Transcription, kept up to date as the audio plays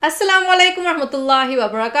Assalamu alaikum warahmatullahi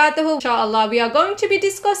wabarakatuh. Inshallah, we are going to be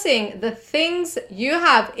discussing the things you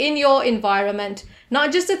have in your environment.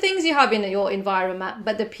 Not just the things you have in your environment,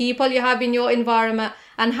 but the people you have in your environment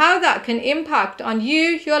and how that can impact on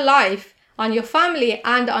you, your life, on your family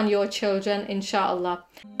and on your children, inshallah.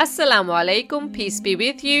 Assalamu alaikum, peace be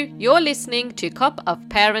with you. You're listening to Cup of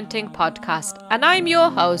Parenting podcast and I'm your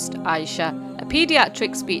host Aisha, a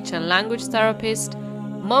pediatric speech and language therapist,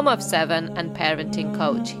 mum of 7 and parenting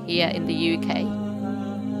coach here in the UK.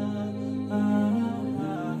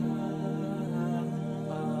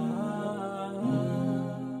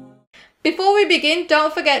 Before we begin,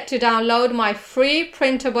 don't forget to download my free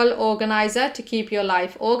printable organizer to keep your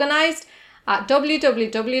life organized at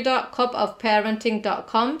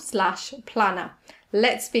www.cupofparenting.com/planner.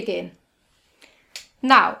 Let's begin.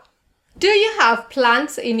 Now, do you have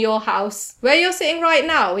plants in your house? Where you're sitting right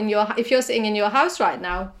now, if you're sitting in your house right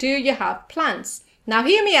now, do you have plants? Now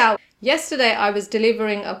hear me out. Yesterday I was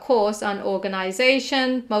delivering a course on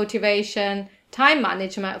organization, motivation, time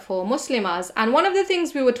management for Muslimas, and one of the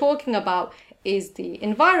things we were talking about is the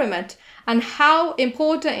environment and how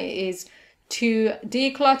important it is to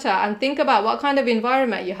declutter and think about what kind of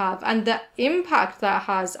environment you have and the impact that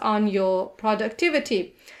has on your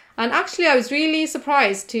productivity. And actually, I was really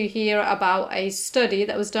surprised to hear about a study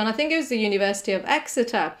that was done, I think it was the University of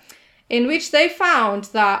Exeter, in which they found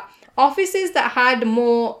that offices that had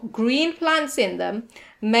more green plants in them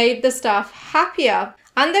made the staff happier.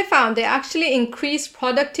 And they found they actually increased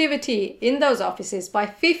productivity in those offices by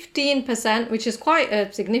 15%, which is quite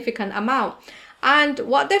a significant amount. And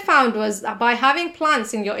what they found was that by having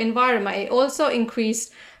plants in your environment, it also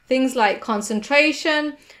increased things like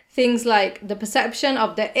concentration, things like the perception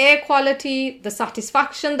of the air quality, the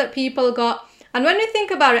satisfaction that people got. And when we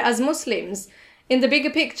think about it as Muslims, in the bigger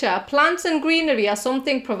picture, plants and greenery are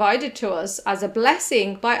something provided to us as a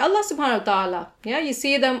blessing by Allah subhanahu wa ta'ala. Yeah, you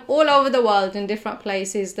see them all over the world in different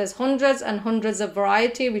places. There's hundreds and hundreds of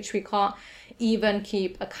variety, which we can't even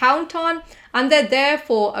keep account on. And they're there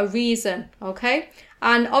for a reason, okay?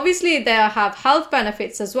 And obviously they have health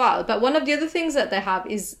benefits as well. But one of the other things that they have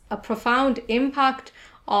is a profound impact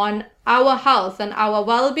on our health and our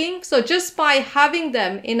well-being. So just by having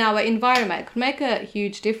them in our environment could make a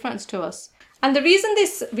huge difference to us. And the reason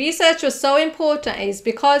this research was so important is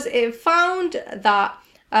because it found that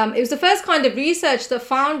it was the first kind of research that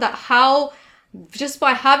found that how just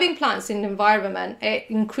by having plants in the environment, it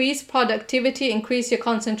increased productivity, increase your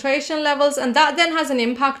concentration levels, and that then has an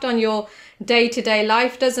impact on your day-to-day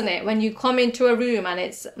life, doesn't it? When you come into a room and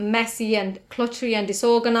it's messy and cluttery and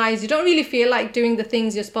disorganized, you don't really feel like doing the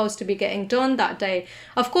things you're supposed to be getting done that day.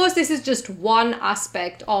 Of course, this is just one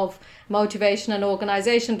aspect of motivation and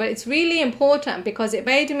organization, but it's really important because it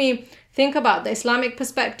made me think about the Islamic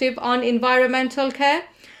perspective on environmental care.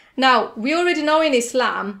 Now, we already know in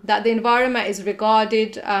Islam that the environment is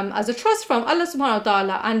regarded as a trust from Allah subhanahu wa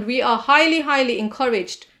ta'ala, and we are highly, highly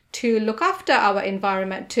encouraged to look after our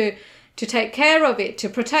environment, to take care of it, to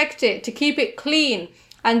protect it, to keep it clean.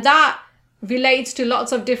 And that relates to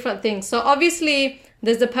lots of different things. So obviously,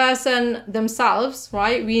 there's the person themselves,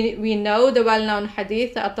 right? We know the well-known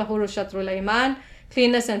hadith, at-tahuru shatrul iman,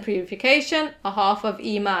 cleanness and purification are half of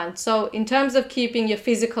Iman. So in terms of keeping your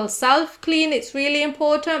physical self clean, it's really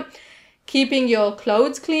important. Keeping your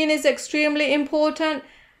clothes clean is extremely important.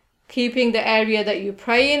 Keeping the area that you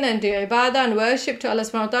pray in and do ibadah and worship to Allah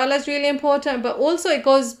subhanahu wa ta'ala is really important. But also it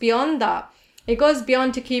goes beyond that. It goes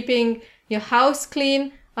beyond to keeping your house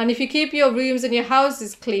clean. And if you keep your rooms and your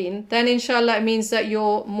houses clean, then inshallah it means that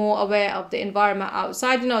you're more aware of the environment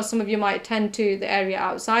outside. You know, some of you might tend to the area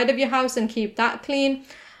outside of your house and keep that clean.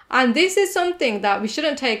 And this is something that we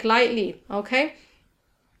shouldn't take lightly, okay?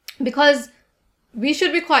 Because we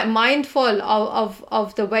should be quite mindful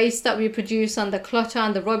of the waste that we produce and the clutter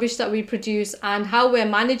and the rubbish that we produce and how we're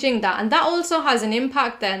managing that. And that also has an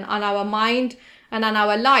impact then on our mind and on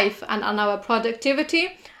our life and on our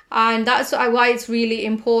productivity. And that's why it's really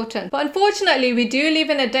important. But unfortunately, we do live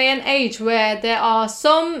in a day and age where there are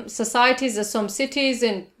some societies or some cities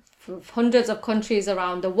in hundreds of countries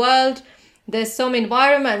around the world. There's some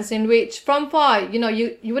environments in which from far, you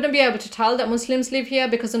wouldn't be able to tell that Muslims live here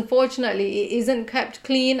because unfortunately it isn't kept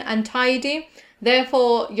clean and tidy.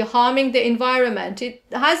 Therefore, you're harming the environment. It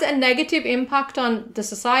has a negative impact on the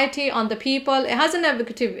society, on the people. It has a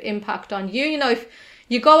negative impact on you. If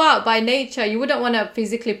you go out by nature, you wouldn't want to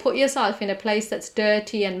physically put yourself in a place that's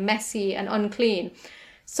dirty and messy and unclean.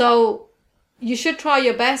 So you should try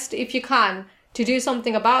your best if you can to do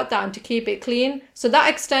something about that and to keep it clean. So that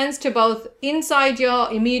extends to both inside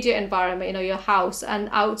your immediate environment, your house, and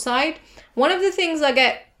outside. One of the things I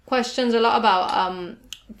get questions a lot about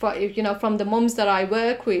from the mums that I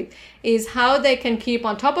work with, is how they can keep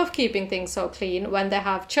on top of keeping things so clean when they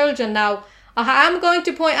have children. Now, I am going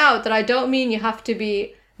to point out that I don't mean you have to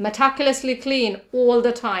be meticulously clean all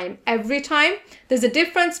the time, every time. There's a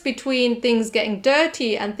difference between things getting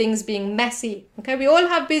dirty and things being messy. Okay, we all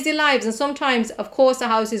have busy lives, and sometimes, of course, a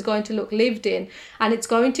house is going to look lived in and it's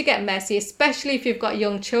going to get messy, especially if you've got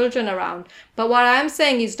young children around. But what I'm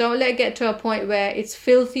saying is, don't let it get to a point where it's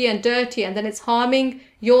filthy and dirty and then it's harming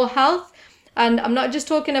your health. And I'm not just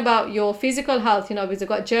talking about your physical health, because you've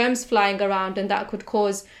got germs flying around and that could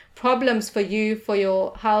cause problems for you, for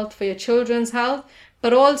your health, for your children's health,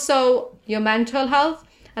 but also your mental health.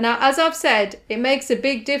 And as I've said, it makes a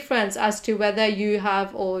big difference as to whether you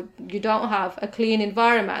have or you don't have a clean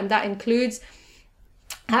environment. And that includes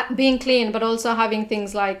being clean, but also having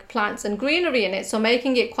things like plants and greenery in it. So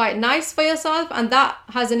making it quite nice for yourself. And that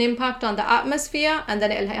has an impact on the atmosphere, and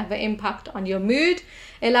then it'll have an impact on your mood.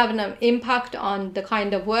 It'll have an impact on the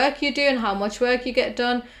kind of work you do and how much work you get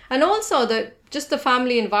done. And also just the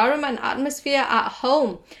family environment, atmosphere at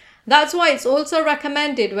home. That's why it's also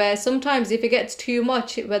recommended where sometimes if it gets too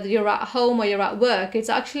much, whether you're at home or you're at work, it's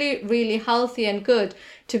actually really healthy and good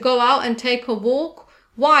to go out and take a walk.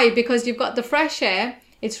 Why? Because you've got the fresh air.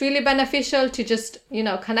 It's really beneficial to just,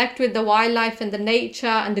 connect with the wildlife and the nature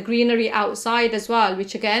and the greenery outside as well,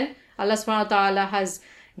 which again, Allah subhanahu wa ta'ala has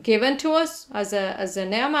given to us as a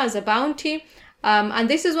ni'mah, as a bounty. And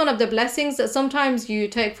this is one of the blessings that sometimes you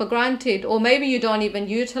take for granted, or maybe you don't even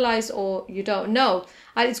utilize, or you don't know.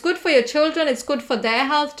 And it's good for your children. It's good for their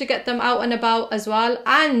health to get them out and about as well,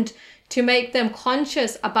 and to make them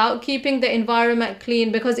conscious about keeping the environment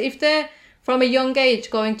clean. Because if they're from a young age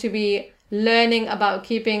going to be learning about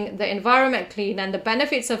keeping the environment clean and the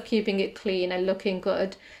benefits of keeping it clean and looking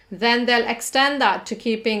good, then they'll extend that to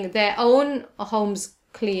keeping their own homes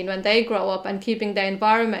clean when they grow up and keeping their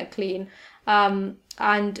environment clean.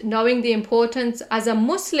 And knowing the importance as a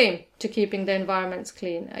Muslim to keeping the environments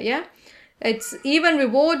clean. It's even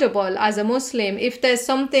rewardable as a Muslim if there's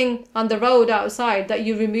something on the road outside that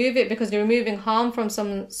you remove it, because you're removing harm from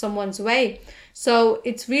someone's way. So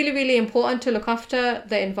it's really, really important to look after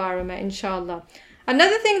the environment, inshallah.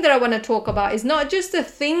 Another thing that I want to talk about is not just the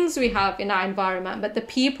things we have in our environment, but the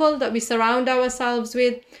people that we surround ourselves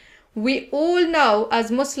with. We all know as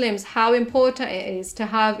Muslims how important it is to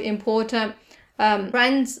have important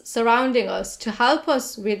friends surrounding us to help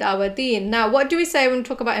us with our deen. Now, what do we say when we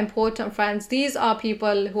talk about important friends? These are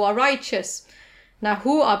people who are righteous. Now,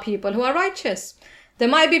 who are people who are righteous? There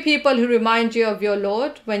might be people who remind you of your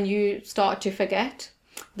Lord when you start to forget.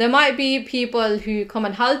 There might be people who come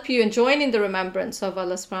and help you and join in the remembrance of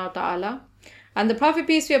Allah subhanahu wa ta'ala. And the Prophet,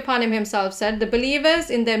 peace be upon him, himself said, the believers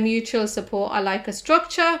in their mutual support are like a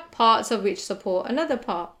structure, parts of which support another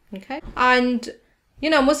part. Okay? And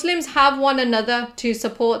Muslims have one another to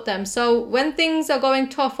support them. So when things are going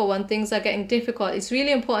tough or when things are getting difficult, it's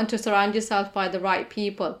really important to surround yourself by the right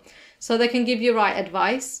people, so they can give you right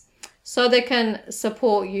advice, so they can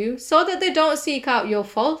support you, so that they don't seek out your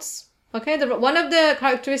faults. Okay, one of the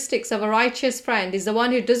characteristics of a righteous friend is the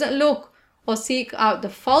one who doesn't look or seek out the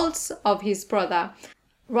faults of his brother.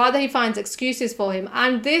 Rather, he finds excuses for him.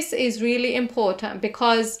 And this is really important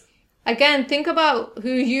because, again, think about who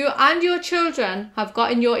you and your children have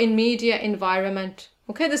got in your immediate environment.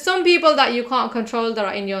 Okay, there's some people that you can't control that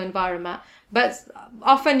are in your environment, but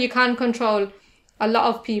often you can control a lot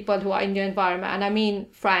of people who are in your environment. And I mean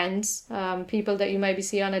friends, people that you maybe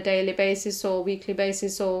see on a daily basis or weekly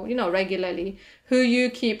basis or, regularly, who you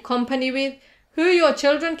keep company with, who your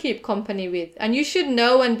children keep company with. And you should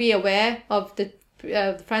know and be aware of the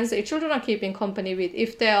friends that your children are keeping company with,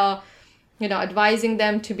 if they are advising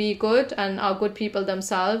them to be good and are good people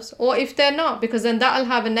themselves, or if they're not, because then that'll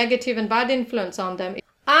have a negative and bad influence on them.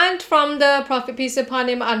 And from the Prophet, peace upon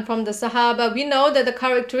him, and from the Sahaba, we know that the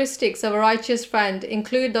characteristics of a righteous friend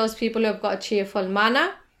include those people who have got a cheerful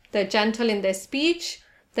manner, they're gentle in their speech,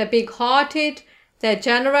 they're big-hearted, they're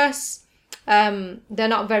generous, they're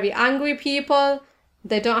not very angry people,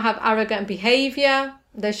 they don't have arrogant behavior,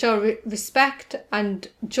 they show respect and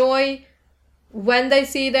joy when they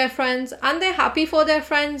see their friends, and they're happy for their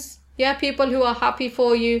friends. Yeah, people who are happy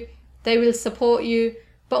for you, they will support you.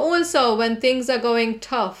 But also when things are going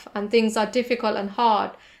tough and things are difficult and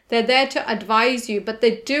hard, they're there to advise you, but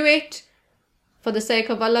they do it for the sake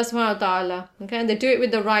of Allah subhanahu wa ta'ala. Okay, and they do it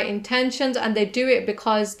with the right intentions, and they do it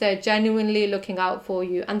because they're genuinely looking out for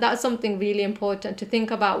you. And that's something really important to think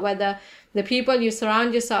about, whether the people you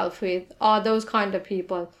surround yourself with are those kind of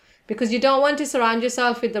people. Because you don't want to surround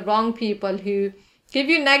yourself with the wrong people who give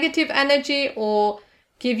you negative energy or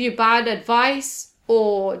give you bad advice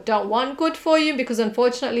or don't want good for you, because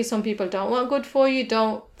unfortunately some people don't want good for you.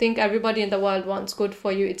 Don't think everybody in the world wants good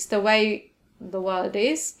for you. It's the way the world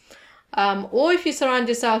is. Or if you surround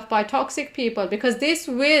yourself by toxic people, because this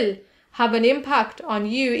will have an impact on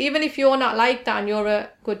you, even if you're not like that and you're a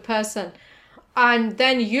good person. And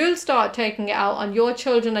then you'll start taking it out on your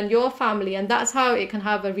children and your family, and that's how it can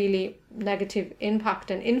have a really negative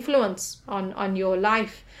impact and influence on your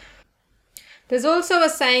life. There's also a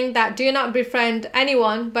saying that do not befriend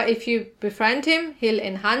anyone, but if you befriend him, he'll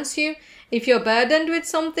enhance you. If you're burdened with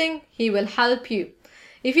something, he will help you.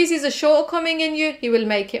 If he sees a shortcoming in you, he will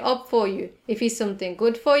make it up for you. If he's something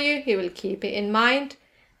good for you, he will keep it in mind.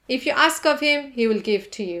 If you ask of him, he will give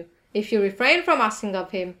to you. If you refrain from asking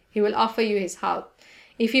of him, he will offer you his help.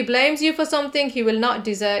 If he blames you for something, he will not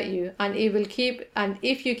desert you, and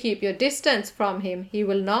if you keep your distance from him, he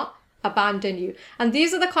will not abandon you. And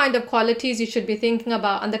these are the kind of qualities you should be thinking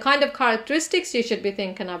about, and the kind of characteristics you should be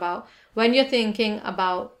thinking about when you're thinking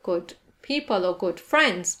about good people or good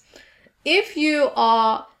friends. If you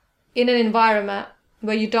are in an environment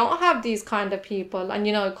where you don't have these kind of people, and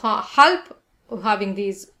can't help having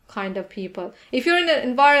these kind of people, if you're in an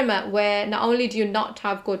environment where not only do you not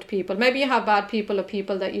have good people, maybe you have bad people or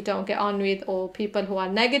people that you don't get on with, or people who are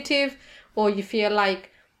negative, or you feel like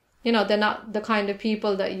they're not the kind of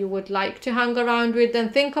people that you would like to hang around with, then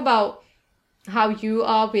think about how you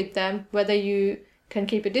are with them, whether you can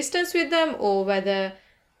keep a distance with them, or whether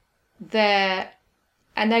they're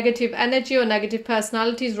a negative energy or negative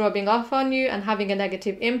personality is rubbing off on you and having a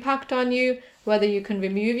negative impact on you, whether you can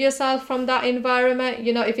remove yourself from that environment.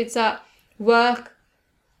 If it's at work,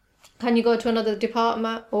 can you go to another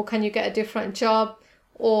department, or can you get a different job,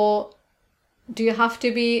 or do you have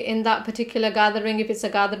to be in that particular gathering if it's a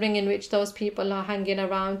gathering in which those people are hanging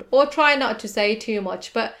around? Or try not to say too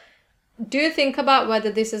much, but do think about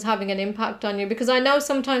whether this is having an impact on you, because I know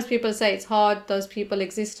sometimes people say it's hard, those people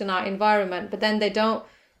exist in our environment, but then they don't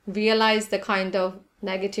realize the kind of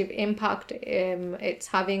negative impact it's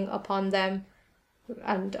having upon them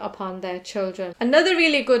and upon their children. Another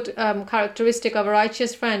really good characteristic of a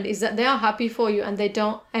righteous friend is that they are happy for you and they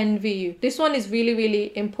don't envy you. This one is really,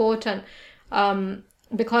 really important,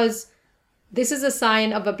 because this is a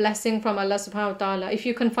sign of a blessing from Allah subhanahu wa ta'ala. If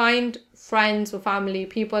you can find friends or family,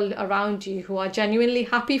 people around you who are genuinely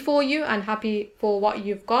happy for you and happy for what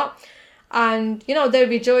you've got, and they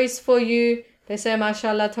rejoice for you, they say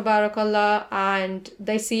mashallah, tabarakallah, and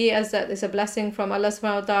they see it as that it's a blessing from Allah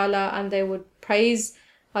subhanahu wa ta'ala, and they would praise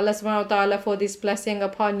Allah subhanahu wa ta'ala for this blessing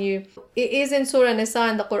upon you. It is in Surah Nisa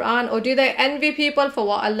in the Quran. Or do they envy people for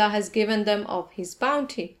what Allah has given them of his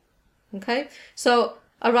bounty? Okay, so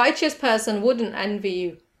a righteous person wouldn't envy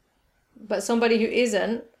you, but somebody who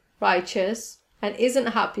isn't righteous and isn't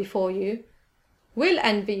happy for you will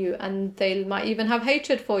envy you, and they might even have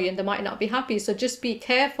hatred for you, and they might not be happy. So just be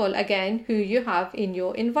careful again who you have in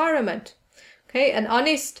your environment. Okay, an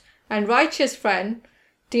honest and righteous friend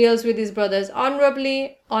deals with his brothers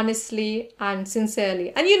honorably, honestly, and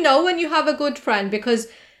sincerely. And when you have a good friend, because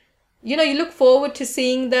you look forward to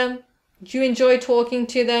seeing them. You enjoy talking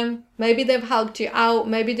to them. Maybe they've helped you out.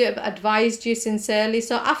 Maybe they've advised you sincerely.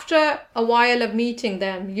 So after a while of meeting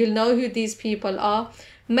them, you'll know who these people are.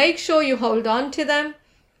 Make sure you hold on to them.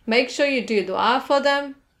 Make sure you do dua for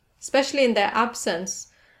them, especially in their absence.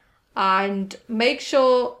 And make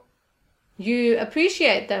sure you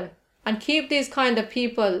appreciate them and keep these kind of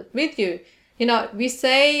people with you. We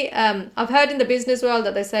say, I've heard in the business world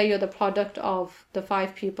that they say you're the product of the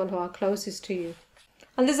 5 people who are closest to you.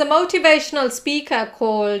 And there's a motivational speaker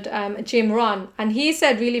called Jim Rohn, and he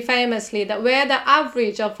said really famously that we're the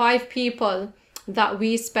average of 5 people that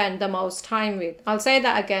we spend the most time with. I'll say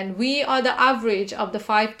that again. We are the average of the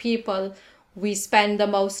 5 people we spend the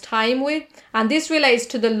most time with. And this relates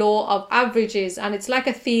to the law of averages. And it's like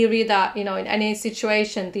a theory that, in any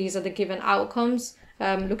situation, these are the given outcomes,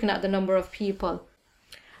 looking at the number of people.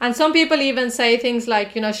 And some people even say things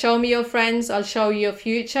like, show me your friends, I'll show you your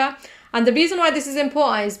future. And the reason why this is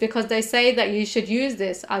important is because they say that you should use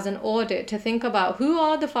this as an audit to think about who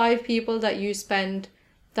are the 5 people that you spend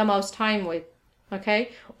the most time with,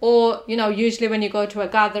 okay? Or, usually when you go to a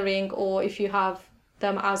gathering, or if you have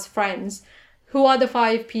them as friends, who are the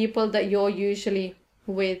 5 people that you're usually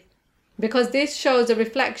with? Because this shows a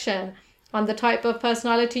reflection on the type of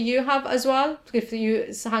personality you have as well. If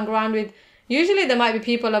you hang around with, usually there might be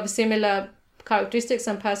people of similar characteristics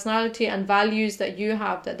and personality and values that you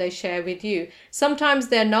have that they share with you. Sometimes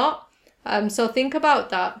they're not. So think about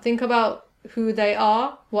that. Think about who they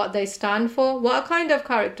are, what they stand for, what kind of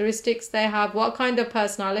characteristics they have, what kind of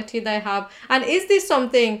personality they have. And is this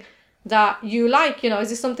something that you like? Is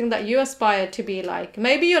this something that you aspire to be like?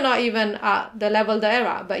 Maybe you're not even at the level they're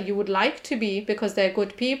at, but you would like to be because they're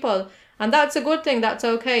good people. And that's a good thing. That's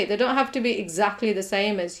okay. They don't have to be exactly the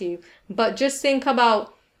same as you. But just think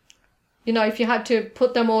about, if you had to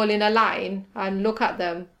put them all in a line and look at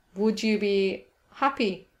them, would you be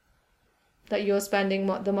happy that you're spending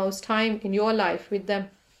the most time in your life with them?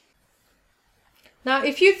 Now,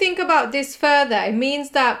 if you think about this further, it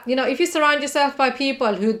means that, if you surround yourself by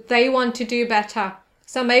people who they want to do better,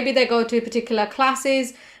 so maybe they go to particular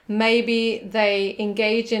classes, maybe they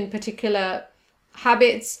engage in particular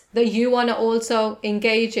habits that you want to also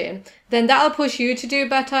engage in, then that'll push you to do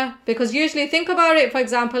better. Because usually, think about it, for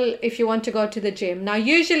example, if you want to go to the gym. Now,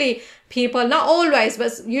 usually people, not always,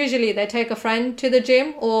 but usually they take a friend to the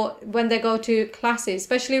gym, or when they go to classes,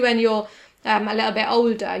 especially when you're a little bit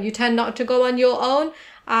older, you tend not to go on your own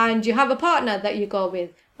and you have a partner that you go with.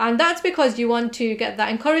 And that's because you want to get that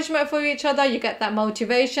encouragement for each other, you get that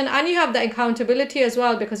motivation, and you have that accountability as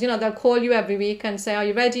well, because they'll call you every week and say, are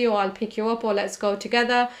you ready? Or I'll pick you up, or let's go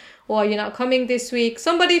together, or you're not coming this week.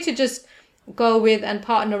 Somebody to just go with and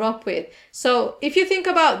partner up with. So if you think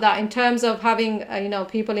about that in terms of having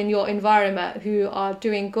people in your environment who are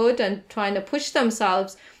doing good and trying to push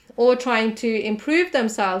themselves or trying to improve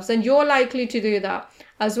themselves, then you're likely to do that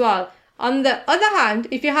as well. On the other hand,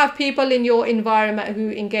 if you have people in your environment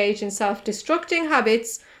who engage in self-destructing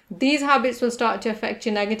habits, these habits will start to affect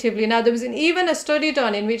you negatively. Now, there was even a study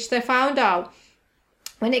done in which they found out,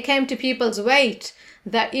 when it came to people's weight,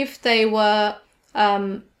 that if they were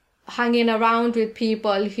hanging around with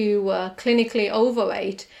people who were clinically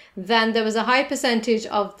overweight, then there was a high percentage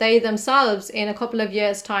of they themselves in a couple of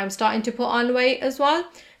years' time starting to put on weight as well.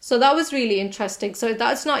 So that was really interesting. So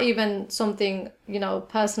that's not even something,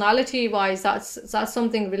 personality wise, that's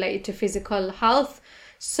something related to physical health.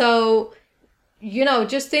 So,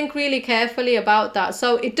 just think really carefully about that.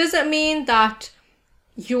 So it doesn't mean that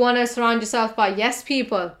you want to surround yourself by yes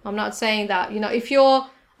people. I'm not saying that. If you're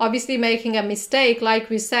obviously making a mistake, like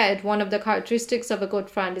we said, one of the characteristics of a good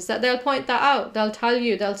friend is that they'll point that out. They'll tell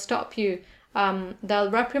you, they'll stop you.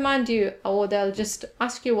 They'll reprimand you, or they'll just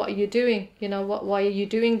ask you, what are you doing? Why are you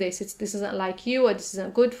doing this? This isn't like you, or this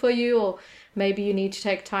isn't good for you, or maybe you need to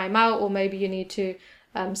take time out, or maybe you need to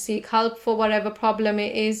seek help for whatever problem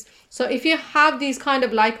it is. So if you have these kind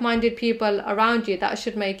of like-minded people around you, that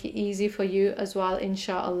should make it easy for you as well,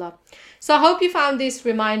 inshallah. So I hope you found this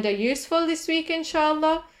reminder useful this week,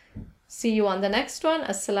 inshallah. See you on the next one.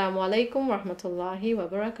 Assalamu alaikum wa rahmatullahi wa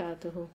barakatuhu.